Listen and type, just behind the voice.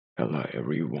Hello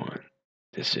everyone,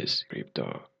 this is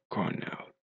Crypto Cornell.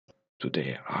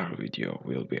 Today our video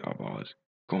will be about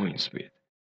Coinsbit.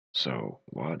 So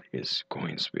what is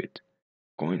Coinsbit?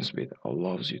 Coinsbit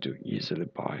allows you to easily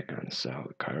buy and sell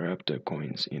crypto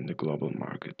coins in the global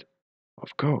market.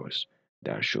 Of course,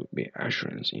 there should be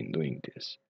assurance in doing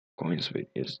this. Coinsbit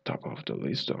is top of the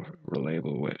list of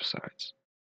reliable websites.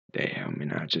 They have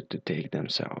managed to take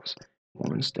themselves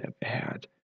one step ahead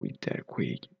with their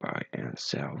quick buy and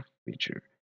sell feature,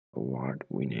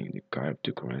 award-winning the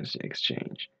cryptocurrency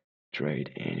exchange.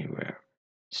 Trade anywhere.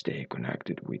 Stay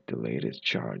connected with the latest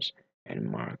charts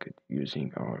and market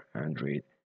using our Android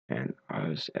and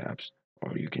iOS apps,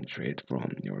 or you can trade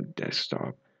from your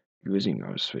desktop using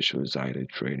our specialized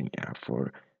trading app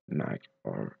for Mac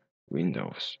or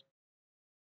Windows.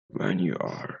 When you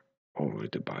are over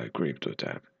the buy crypto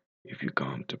tab, if you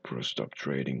come to pro stop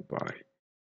trading buy,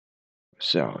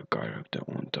 sell crypto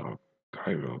on top,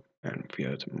 Cairo and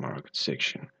fiat market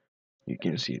section, you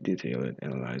can see detailed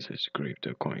analysis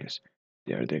crypto coins,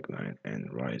 their decline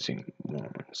and rising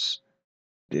moments.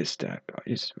 This tab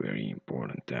is very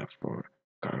important tab for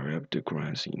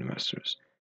cryptocurrency investors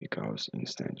because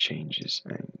instant changes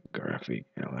and graphic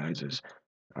analysis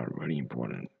are very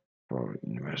important for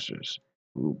investors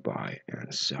who buy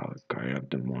and sell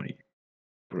crypto money.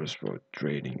 Pro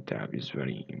trading tab is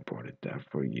very important tab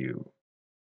for you.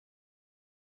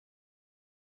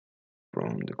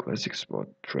 From the classic spot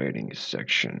trading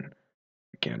section,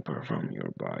 you can perform your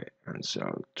buy and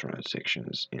sell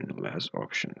transactions in less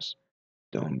options.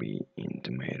 Don't be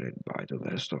intimidated by the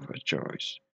list of a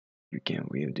choice. You can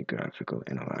view the graphical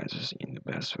analysis in the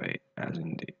best way as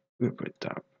in the upper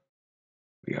tab.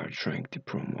 We are trying to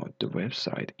promote the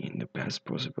website in the best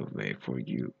possible way for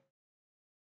you.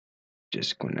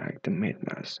 Just connect the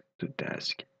MetaMask to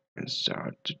desk and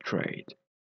start to trade.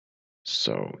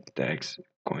 So DEX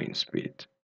Coinsbit.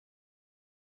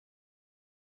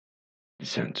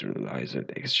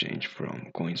 Decentralized exchange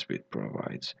from Coinsbit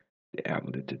provides the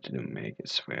ability to make a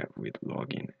swap with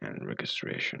login and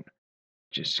registration.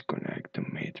 Just connect the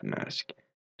MetaMask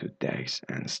to DEX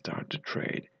and start to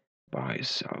trade, buy,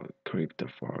 sell crypto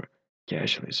for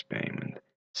cashless payment,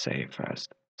 safe,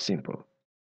 fast, simple,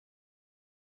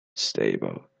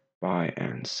 stable, buy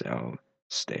and sell,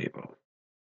 stable.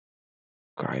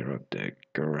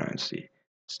 Cryptocurrency.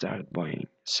 Start buying,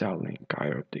 selling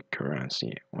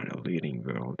cryptocurrency on a leading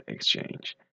world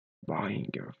exchange. Buying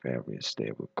your favorite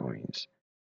stable coins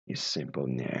is simple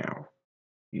now.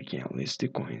 You can list the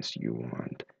coins you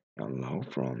want and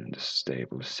load from the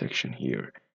stable section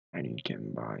here, and you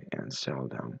can buy and sell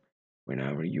them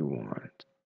whenever you want.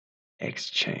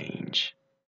 Exchange.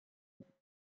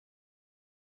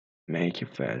 Make a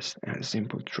fast and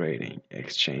simple trading.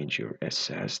 Exchange your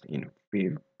assets in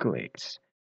few clicks.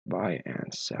 Buy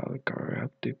and sell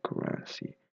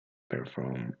cryptocurrency.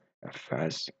 Perform a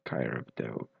fast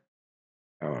crypto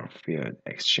or fiat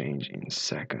exchange in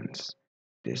seconds.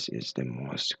 This is the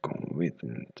most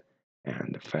convenient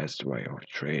and the fast way of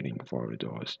trading for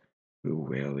those who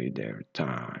value their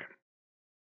time.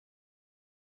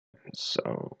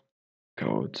 So,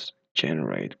 codes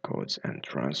generate codes and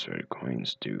transfer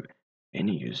coins to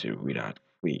any user without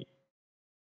fee.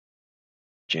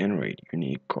 Generate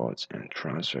unique codes and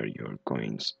transfer your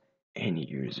coins any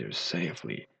user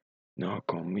safely. No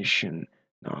commission,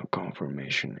 no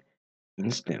confirmation,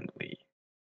 instantly.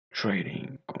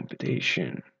 Trading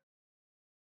competition.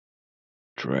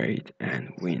 Trade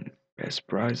and win. Best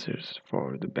prices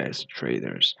for the best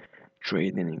traders.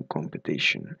 Trading in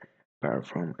competition.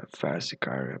 Perform a fast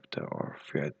crypto or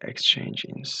fiat exchange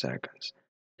in seconds.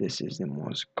 This is the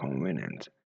most convenient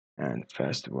and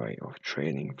fast way of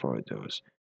trading for those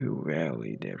who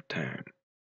value their time.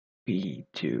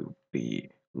 P2P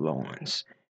loans.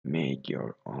 Make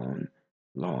your own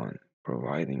loan,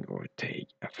 providing or take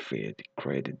a fiat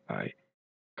credit by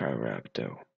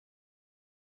crypto.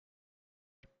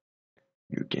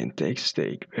 You can take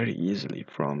stake very easily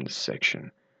from the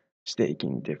section.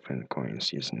 Staking different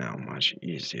coins is now much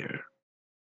easier.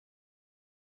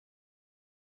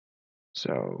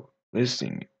 So,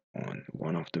 listing on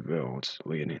one of the world's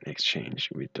leading exchange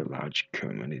with a large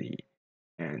community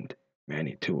and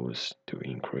many tools to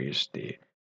increase the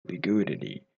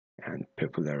liquidity and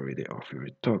popularity of your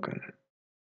token.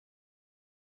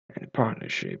 And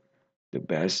partnership, the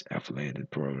best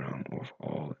affiliated program of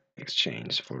all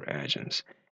exchanges for agents,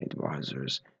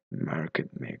 advisors, market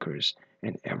makers,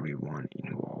 and everyone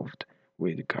involved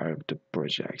with crypto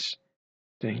projects.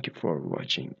 Thank you for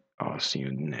watching. I'll see you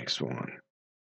in the next one.